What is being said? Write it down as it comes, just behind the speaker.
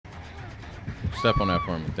step on that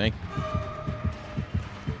for me. Thank you.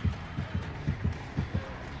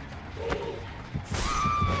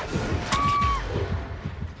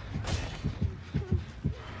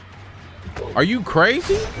 Are you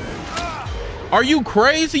crazy? Are you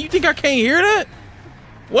crazy? You think I can't hear that?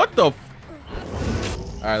 What the f—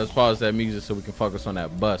 all right, let's pause that music so we can focus on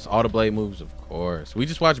that bus. All the Blade moves, of course. We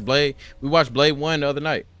just watched Blade. We watched Blade 1 the other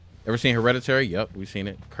night. Ever seen Hereditary? Yep, we seen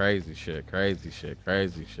it. Crazy shit, crazy shit,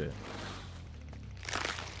 crazy shit.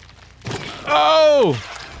 Oh!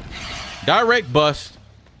 Direct bust.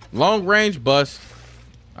 Long range bust.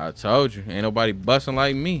 I told you, ain't nobody busting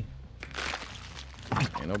like me.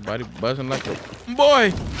 Ain't nobody busting like a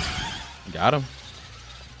boy. Got him.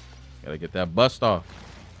 Gotta get that bust off.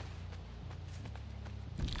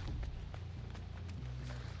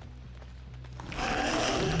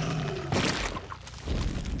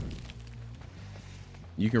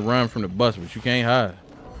 You can run from the bus, but you can't hide.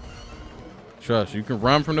 Trust, you can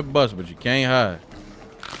run from the bus, but you can't hide.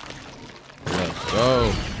 Let's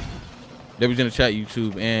go. They was in the chat,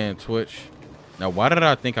 YouTube and Twitch. Now, why did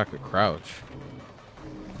I think I could crouch?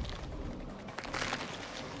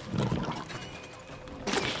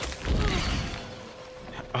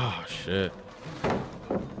 Oh, shit.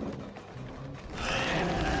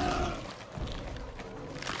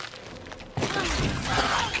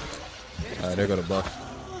 All right, there go the bus.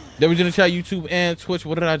 They was in the chat, YouTube and Twitch.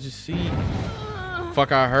 What did I just see?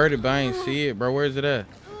 Fuck, I heard it, but I ain't see it, bro. Where's it at?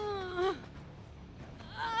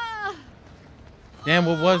 Damn,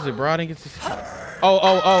 what was it, bro? I didn't get to see.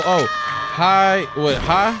 Oh. Hi, what?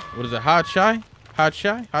 Hi? What is it? Hi Chai? Hi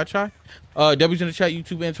Chai? Hi Chai? W's in the chat,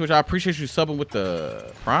 YouTube and Twitch. I appreciate you subbing with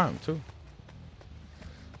the Prime too.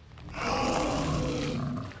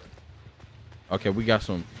 Okay, we got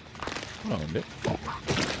some. Hold on, bitch.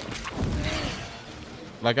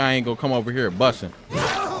 Like I ain't gonna come over here busting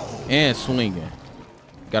and swinging.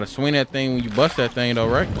 Gotta swing that thing when you bust that thing though,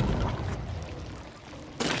 right?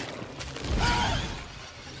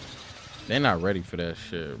 They're not ready for that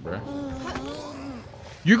shit, bro.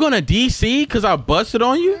 You're gonna DC cause I busted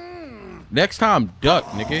on you? Next time, duck,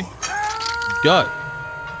 nigga. Duck.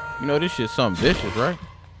 You know this shit's something vicious, right?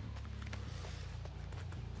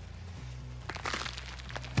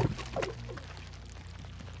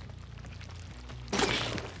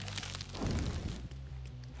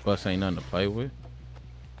 Bus ain't nothing to play with.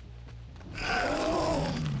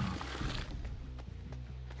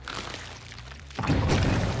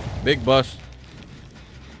 Big bus.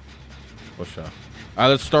 What's up? All right,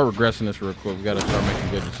 let's start regressing this real quick. We gotta start making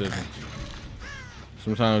good decisions.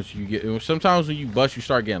 Sometimes when you bust, you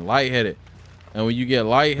start getting lightheaded, and when you get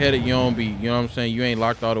lightheaded, you don't be, you know what I'm saying? You ain't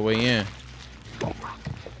locked all the way in.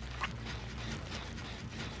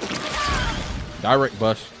 Direct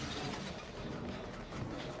bust.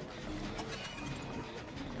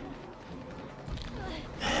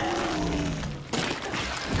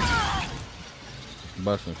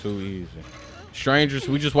 Busting too easy. Strangers,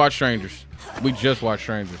 we just watch Strangers. We just watch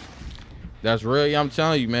Strangers. That's real. Yeah, I'm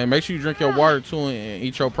telling you, man. Make sure you drink your water too and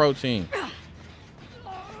eat your protein.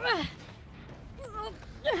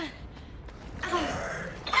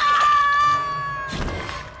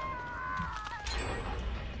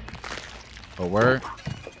 A word?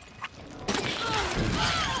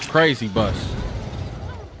 Crazy bus.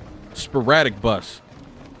 Sporadic bus.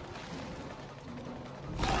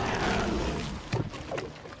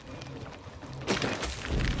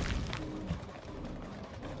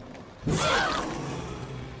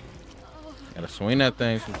 Gotta swing that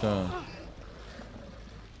thing sometimes.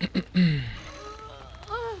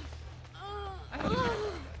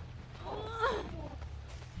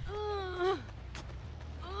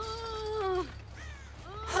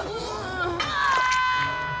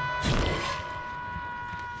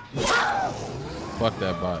 Fuck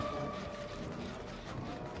that bot.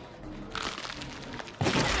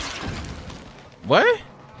 What?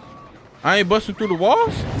 I ain't busting through the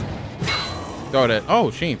walls? Throw that.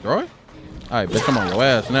 Oh, she ain't throw it? All right, bitch, I'm on your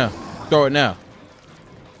ass now. Throw it now.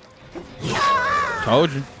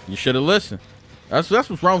 Told you. You should have listened. That's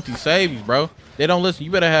what's wrong with these savies, bro. They don't listen.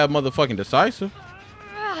 You better have motherfucking decisive.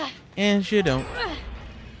 And you don't.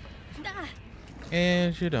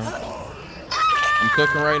 And you don't. I'm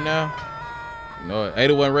cooking right now. You know,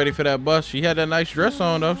 Ada wasn't ready for that bus. She had that nice dress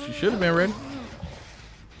on, though. She should have been ready.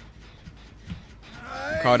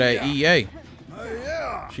 Call that EA.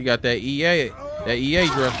 She got that EA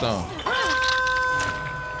dress on.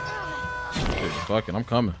 Shit, fuck it, I'm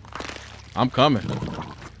coming. I'm coming.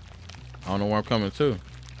 I don't know where I'm coming to.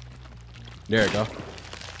 There you go.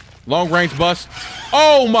 Long range bust.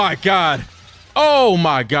 Oh my God. Oh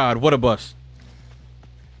my God. What a bust.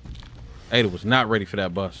 Ada was not ready for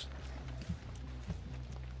that bus.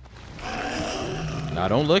 Nah,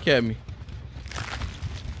 don't look at me.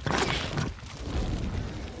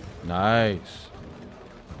 Nice.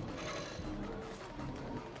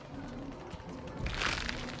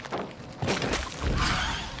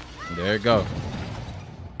 There it go.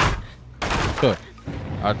 Huh.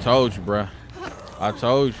 I told you, bruh. I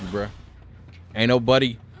told you, bruh. Ain't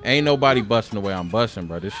nobody busting the way I'm busting,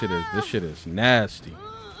 bro. This shit is nasty.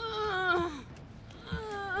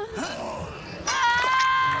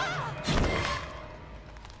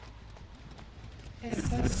 Is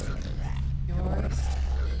this yours?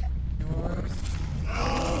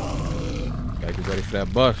 Gotta get ready for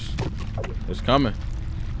that bus. It's coming.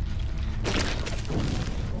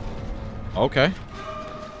 Okay.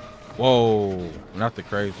 Whoa, not the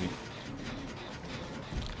crazy.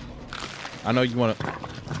 I know you wanna.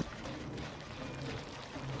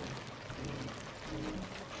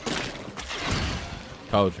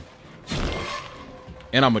 Told you.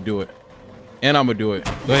 And I'm gonna do it. And I'm gonna do it.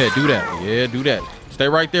 Go ahead, do that. Yeah, do that. Stay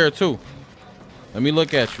right there too. Let me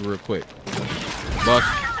look at you real quick. Bust.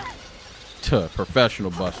 Tuh, professional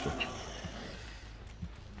buster.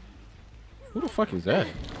 Who the fuck is that?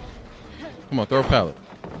 Come on, throw a pallet.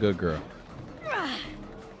 Good girl.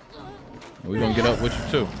 We gonna get up with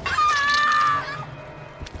you too.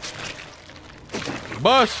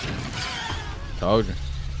 Bus. Told you.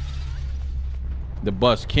 The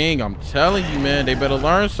bus king. I'm telling you, man. They better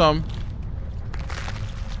learn something.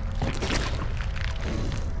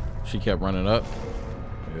 She kept running up.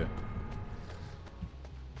 Yeah.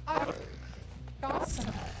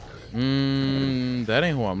 Awesome. That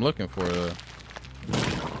ain't who I'm looking for.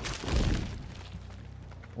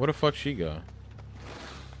 Where the fuck she go?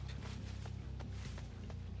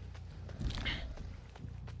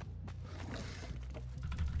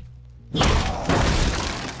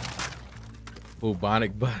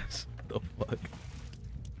 Bubonic bus. The fuck?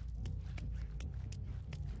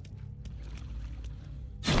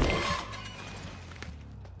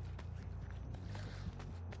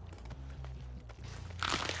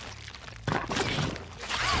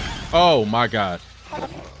 Oh my God.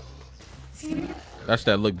 That's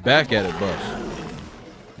that look back at it bus.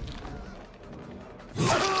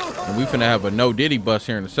 And we finna have a no Diddy bus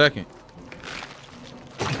here in a second.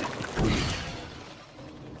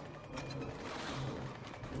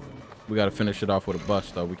 We gotta finish it off with a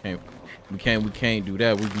bus though. We can't do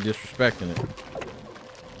that. We be disrespecting it.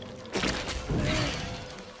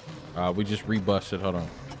 We just rebusted. Hold on.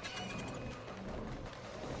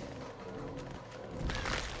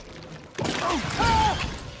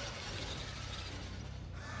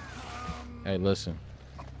 Hey, listen.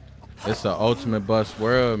 It's the ultimate bus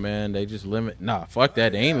world, man. They just limit. Nah, fuck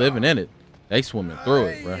that. They ain't living in it. They swimming through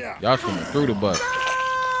it, bro. Y'all swimming through the bus.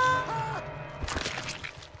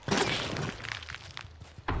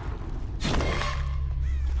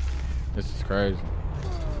 This is crazy.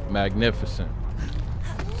 Magnificent.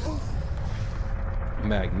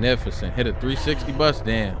 Magnificent. Hit a 360 bus.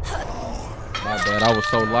 Damn. My bad. I was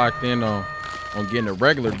so locked in on getting a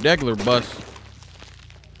regular bus.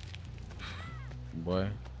 Boy.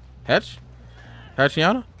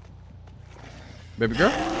 Hatchiana? Baby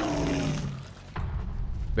girl?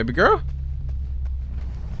 Baby girl?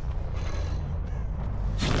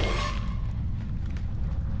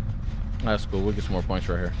 That's cool. We'll get some more points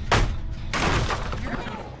right here.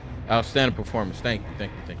 Outstanding performance. Thank you.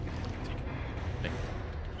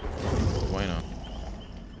 Bueno.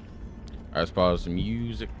 Alright, let's pause some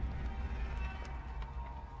music.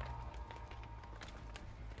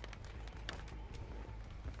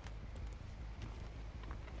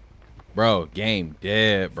 Bro, game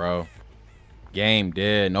dead, bro. Game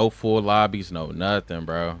dead. No full lobbies, no nothing,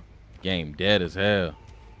 bro. Game dead as hell.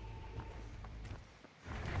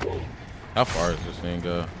 How far does this thing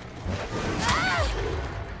go?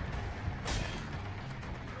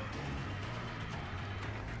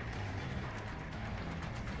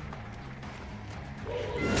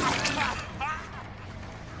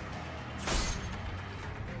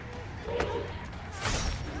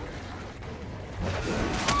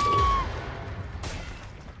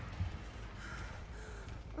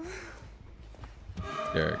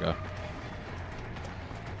 There we go.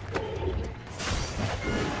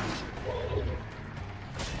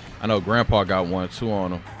 I know Grandpa got 1-2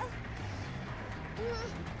 on him.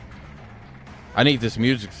 I need this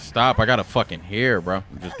music to stop. I gotta fucking hear, bro.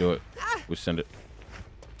 Just do it. We send it.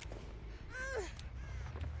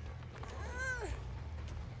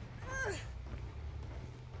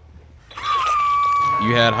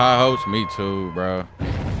 You had high hopes? Me too, bro.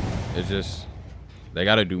 It's just They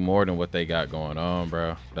got to do more than what they got going on,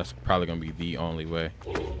 bro. That's probably gonna be the only way.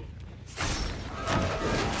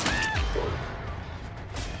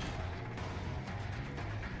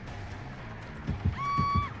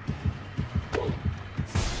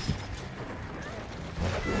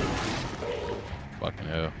 Fucking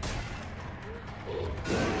hell.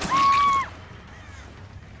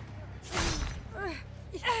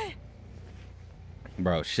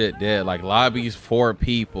 Bro, shit dead. Like, lobbies 4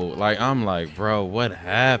 people. Like, I'm like, bro, what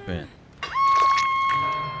happened?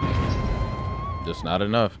 Just not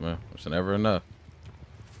enough, man. It's never enough.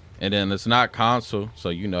 And then it's not console, so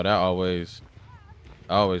you know that always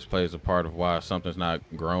plays a part of why something's not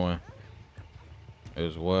growing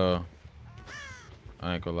as well.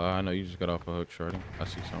 I ain't gonna lie. I know you just got off a hook, Shawty. I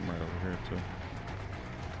see something right over here, too.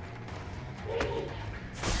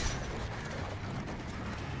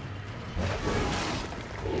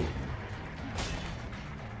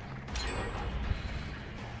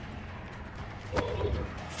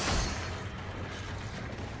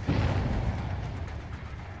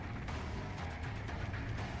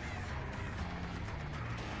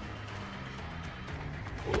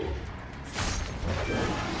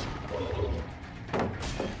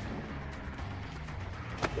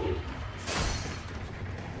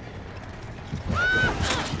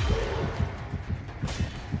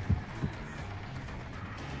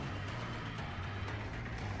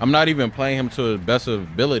 I'm not even playing him to his best of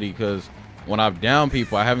ability because when I've downed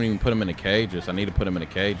people, I haven't even put him in the cages. I need to put him in the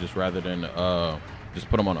cages rather than just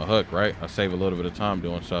put him on a hook, right? I save a little bit of time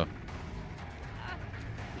doing so.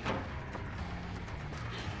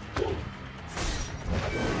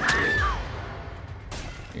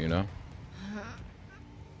 You know?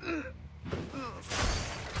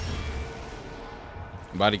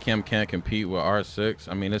 Body cam can't compete with R6.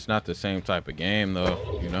 I mean, it's not the same type of game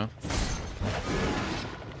though, you know?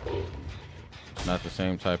 Not the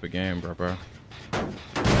same type of game, bro.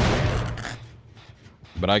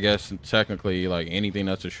 But I guess technically, like, anything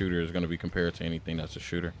that's a shooter is going to be compared to anything that's a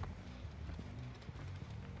shooter.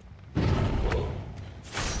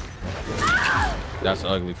 That's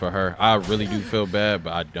ugly for her. I really do feel bad,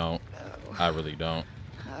 but I don't. I really don't.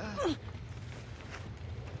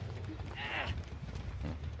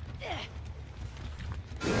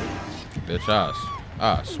 Bitch,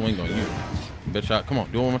 I swing on you. Bitch, come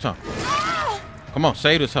on, do it one more time. Come on,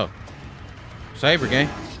 save this hoe. Save her, gang.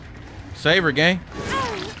 Save her, gang.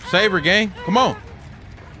 Save her, gang. Come on.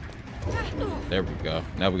 There we go.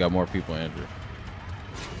 Now we got more people injured.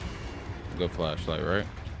 Good flashlight, right?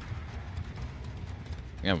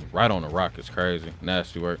 Yeah, right on the rock is crazy.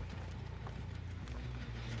 Nasty work.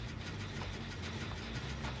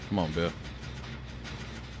 Come on, Bill.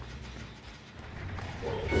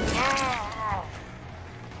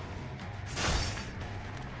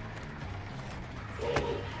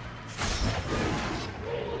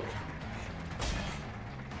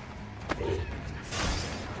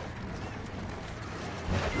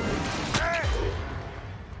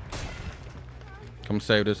 Come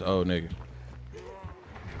save this old nigga.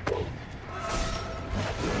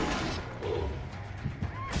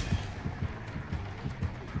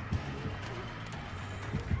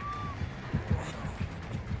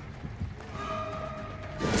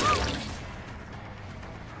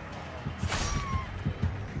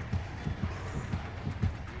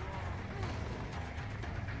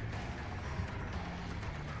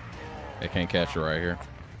 They can't catch her right here.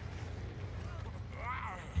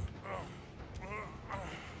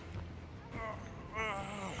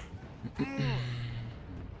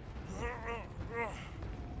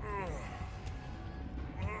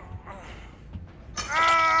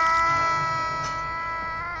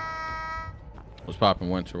 What's poppin',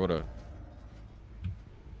 Winter? What up?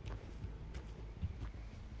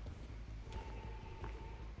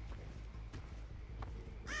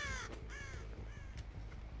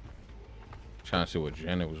 Trying to see what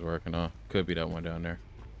Janet was working on. Could be that one down there.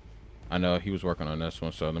 I know he was working on this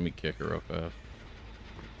one, so let me kick her real fast.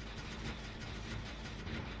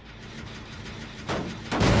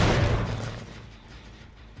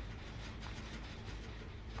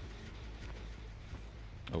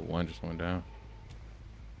 Oh, one just went down.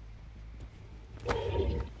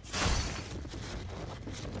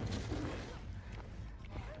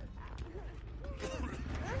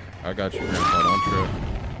 I got you, Grandpa. Don't trip.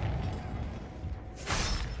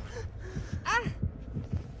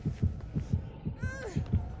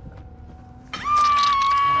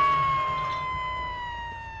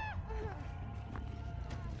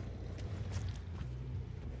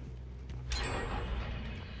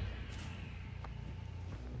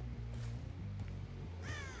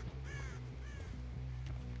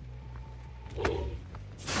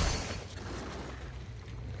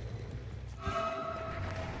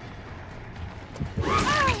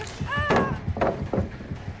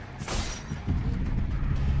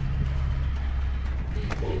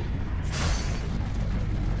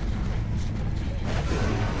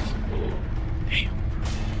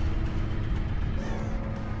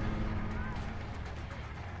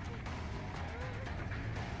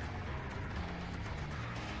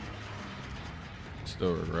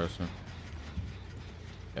 Still regressing.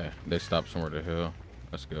 Yeah, they stopped somewhere to heal.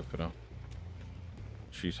 That's good for them.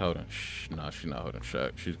 She's holding. Nah, she's not holding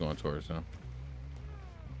Shaq. She's going towards them.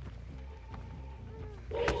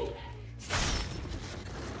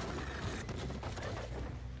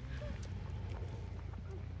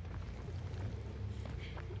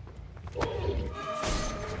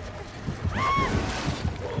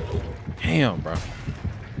 Damn, bro.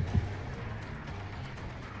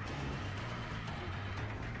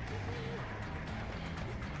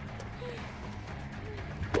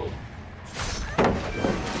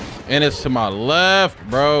 And it's to my left,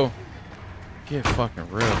 bro. Get fucking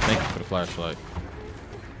real. Thank you for the flashlight.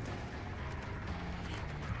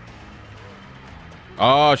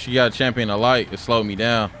 Oh, she got champion of light. It slowed me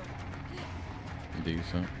down.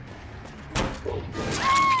 Decent.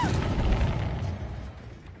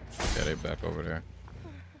 Yeah, they back over there.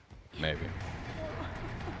 Maybe.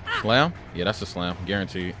 Slam? Yeah, that's a slam.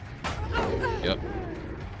 Guaranteed. Yep.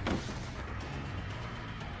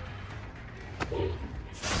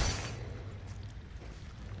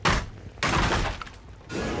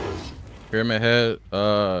 Pyramid Head,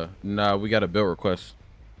 nah, we got a bill request.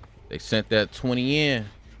 They sent that 20 in.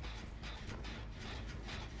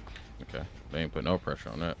 Okay, they ain't put no pressure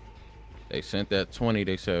on that. They sent that 20.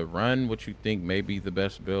 They said, run what you think may be the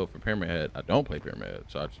best build for Pyramid Head. I don't play Pyramid Head,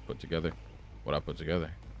 so I just put together what I put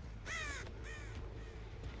together.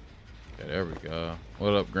 Okay, there we go.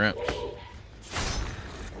 What up, Gramps?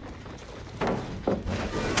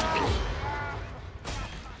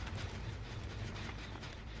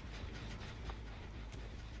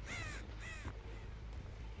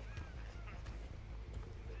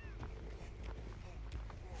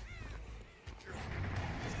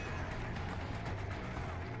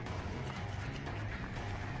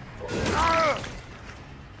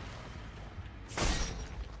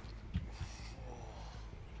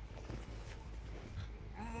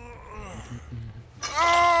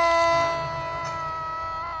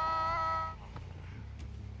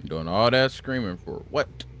 Doing all that screaming for what?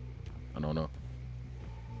 I don't know.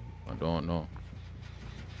 I don't know.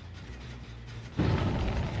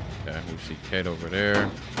 Okay, we see Kate over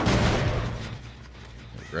there.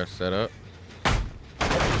 Rest that up.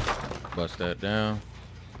 Bust that down.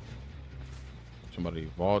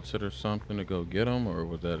 Somebody vaulted or something to go get him, or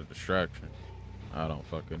was that a distraction? I don't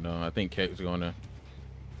fucking know. I think Kate's going to.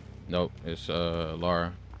 Nope, it's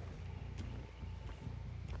Laura.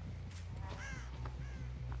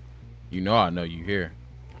 You know I know you here.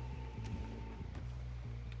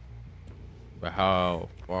 But how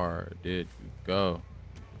far did you go?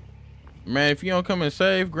 Man, if you don't come and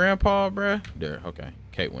save Grandpa, bruh. There, okay.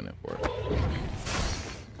 Kate went in for it.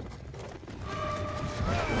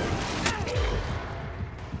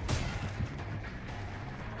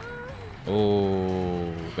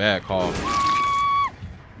 Oh, bad call.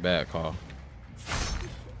 Bad call.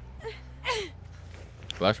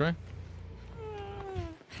 Flash ring?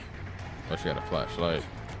 Oh, she got a flashlight.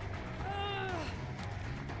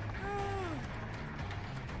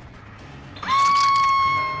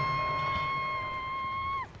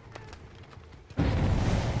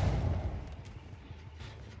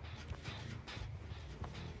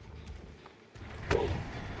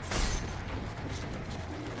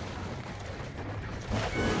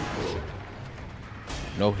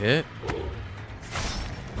 No hit?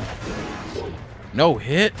 No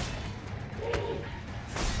hit?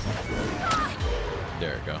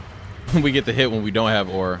 There we go. We get the hit when we don't have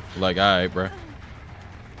ore. Like, all right, bro.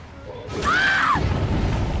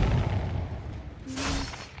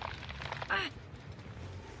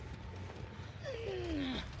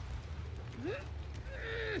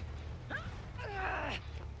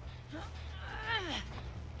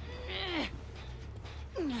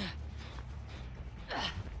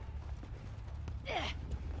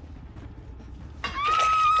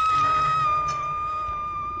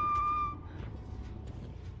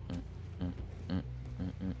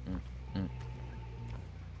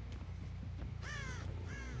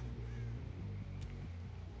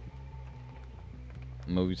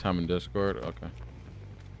 Movie time in Discord? Okay.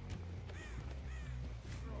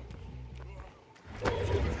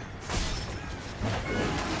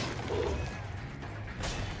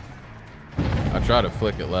 I tried to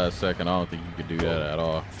flick it last second. I don't think you could do that at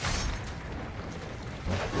all.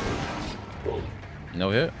 No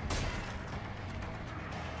hit?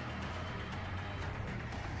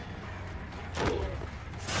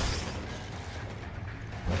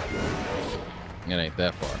 It ain't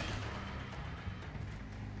that far.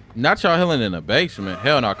 Not y'all healing in the basement.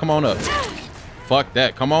 Hell no. Come on up. Fuck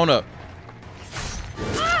that. Come on up.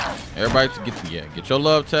 Everybody to get your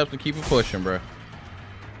love taps and keep it pushing, bro.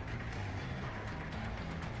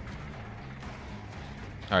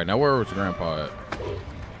 All right, now where was Grandpa at?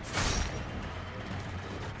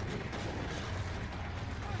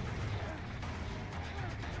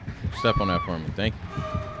 Step on that for me. Thank you.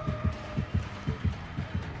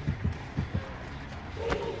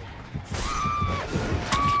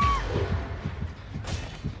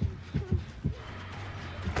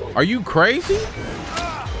 Are you crazy?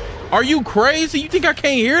 Are you crazy? You think I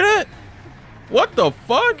can't hear that? What the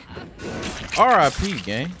fuck? R.I.P.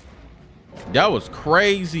 gang. That was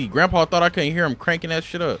crazy. Grandpa thought I couldn't hear him cranking that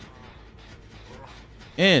shit up.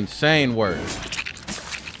 Insane work.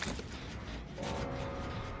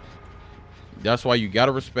 That's why you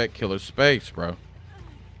gotta respect Killer Space, bro.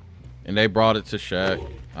 And they brought it to Shaq.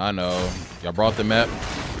 I know. Y'all brought the map.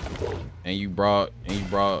 And you brought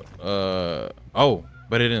oh,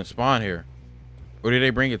 but it didn't spawn here. Or did they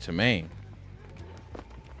bring it to main?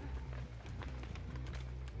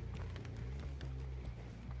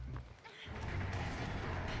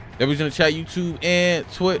 That was in the chat, YouTube and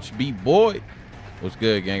Twitch. B-boy. What's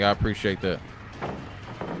good, gang? I appreciate that.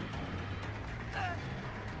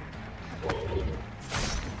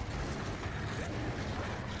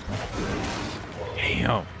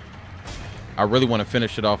 Damn. I really want to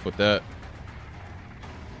finish it off with that.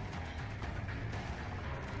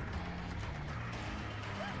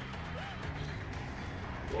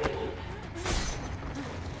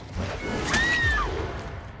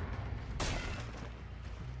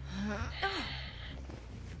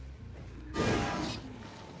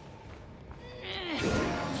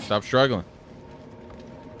 Stop struggling.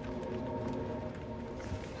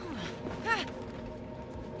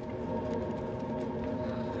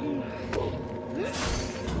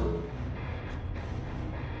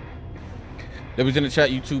 That was in the chat,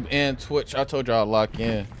 YouTube and Twitch. I told y'all lock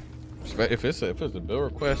in. If it's a bill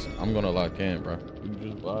request, I'm gonna lock in, bro. We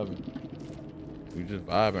just vibing. We just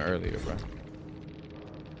vibing earlier, bro.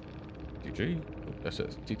 GG. That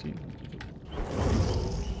says TT.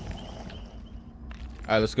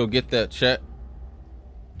 All right, let's go get that, chat.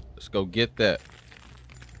 Let's go get that.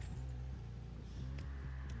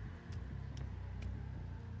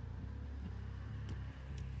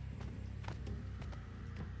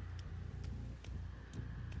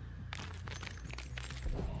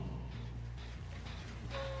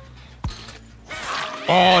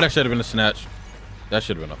 Oh, that should have been a snatch. That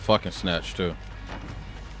should have been a fucking snatch, too.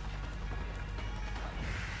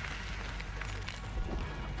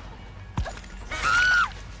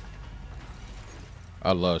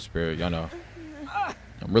 I love Spirit, y'all know.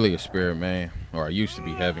 I'm really a Spirit man, or I used to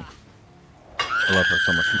be heavy. I love her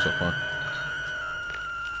so much. She's so fun.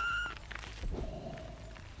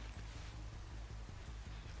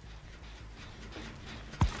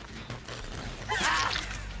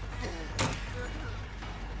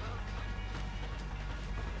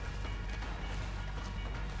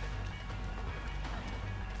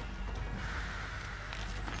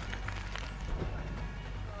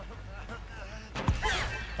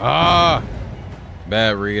 Ah,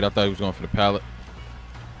 bad read. I thought he was going for the pallet.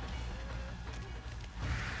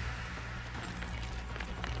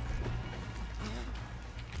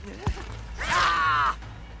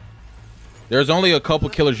 There's only a couple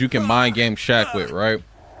killers you can mind game Shaq with, right?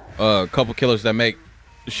 A couple killers that make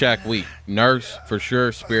Shaq weak. Nurse for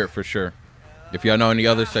sure, Spirit for sure. If y'all know any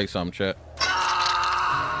others, say something, chat.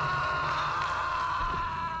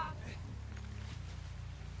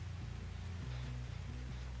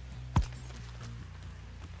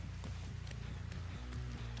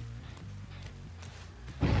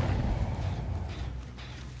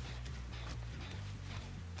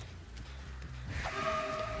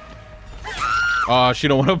 Oh, she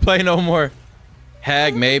don't want to play no more.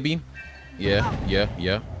 Hag, maybe.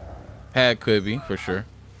 Yeah. Hag could be, for sure.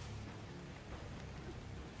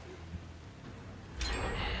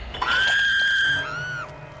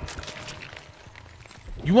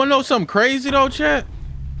 You want to know something crazy though, chat?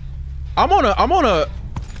 I'm on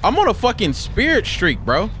a fucking spirit streak,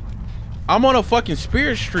 bro. I'm on a fucking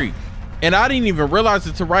spirit streak. And I didn't even realize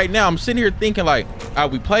it till right now. I'm sitting here thinking like,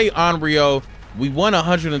 we played Onryo. We won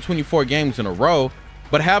 124 games in a row,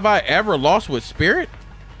 but have I ever lost with Spirit?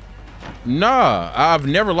 Nah, I've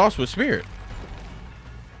never lost with Spirit.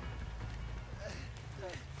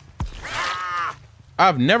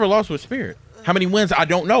 I've never lost with Spirit. How many wins? I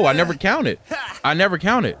don't know. I never counted. I never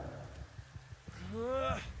counted.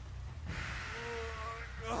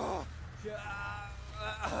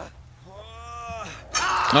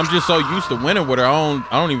 I'm just so used to winning with her. I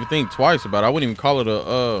don't even think twice about it. I wouldn't even call it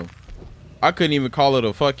a I couldn't even call it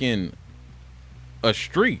a fucking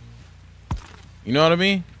streak. You know what I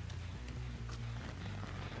mean?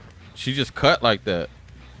 She just cut like that.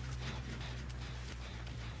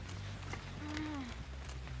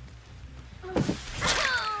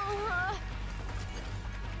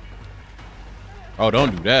 Oh,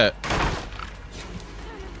 don't do that.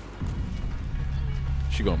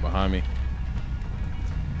 She going behind me.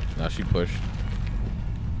 Now she pushed.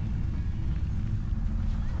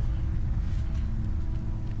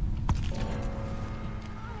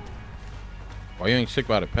 Why you ain't sick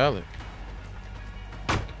by the pallet?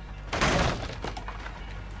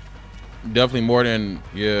 Definitely more than,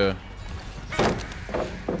 yeah.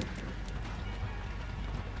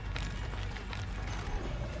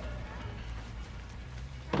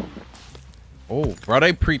 Oh, bro,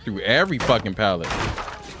 they pre through every fucking pallet.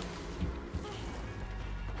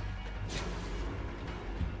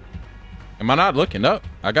 Am I not looking up?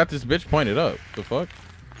 I got this bitch pointed up. The fuck?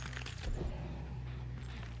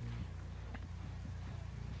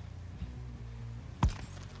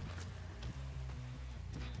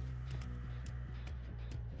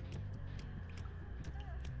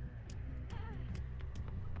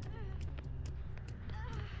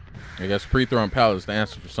 I guess pre-throwing pallets the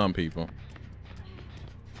answer for some people.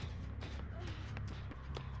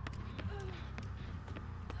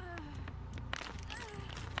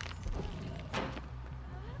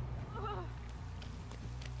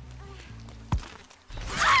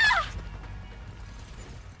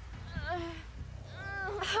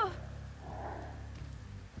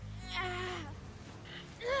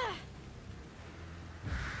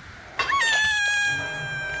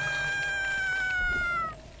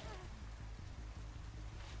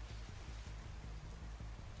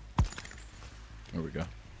 There we go.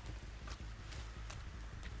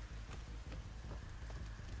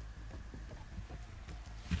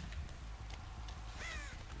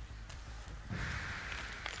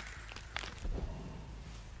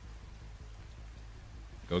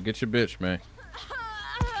 Go get your bitch, man.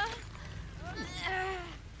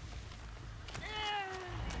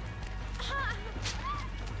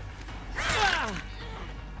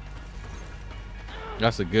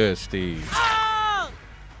 That's a good Steve.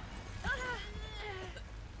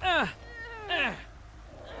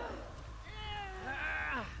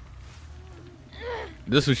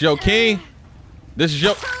 This was your king? This is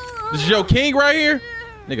your king right here?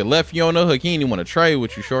 Nigga left you on the hook. He ain't even want to trade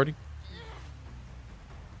with you, shorty.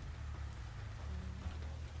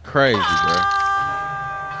 Crazy,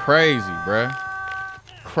 bruh. Crazy, bruh.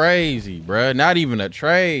 Crazy, bruh. Not even a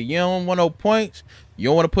trade. You don't want no points? You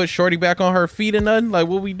don't want to put shorty back on her feet or nothing? Like,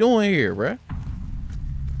 what we doing here, bruh?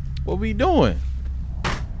 What we doing?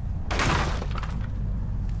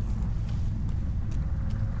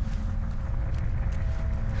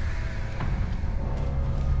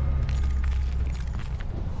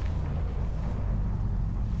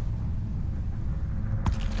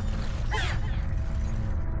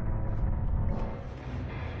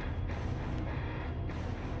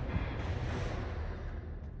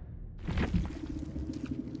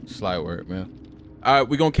 Slight work, man. All right,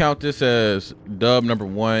 we're gonna count this as dub number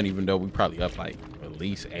 1, even though we probably up like at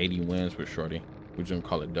least 80 wins with shorty. We're just gonna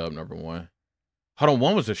call it dub number 1. Hold on,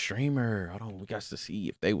 one was a streamer. Hold on, we got to see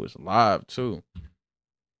if they was live too.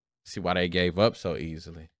 See why they gave up so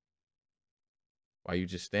easily. Why you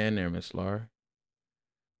just stand there, Miss Laura?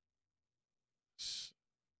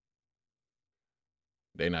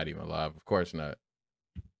 They not even live. Of course not.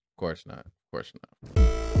 Of course not. Of course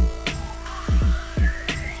not.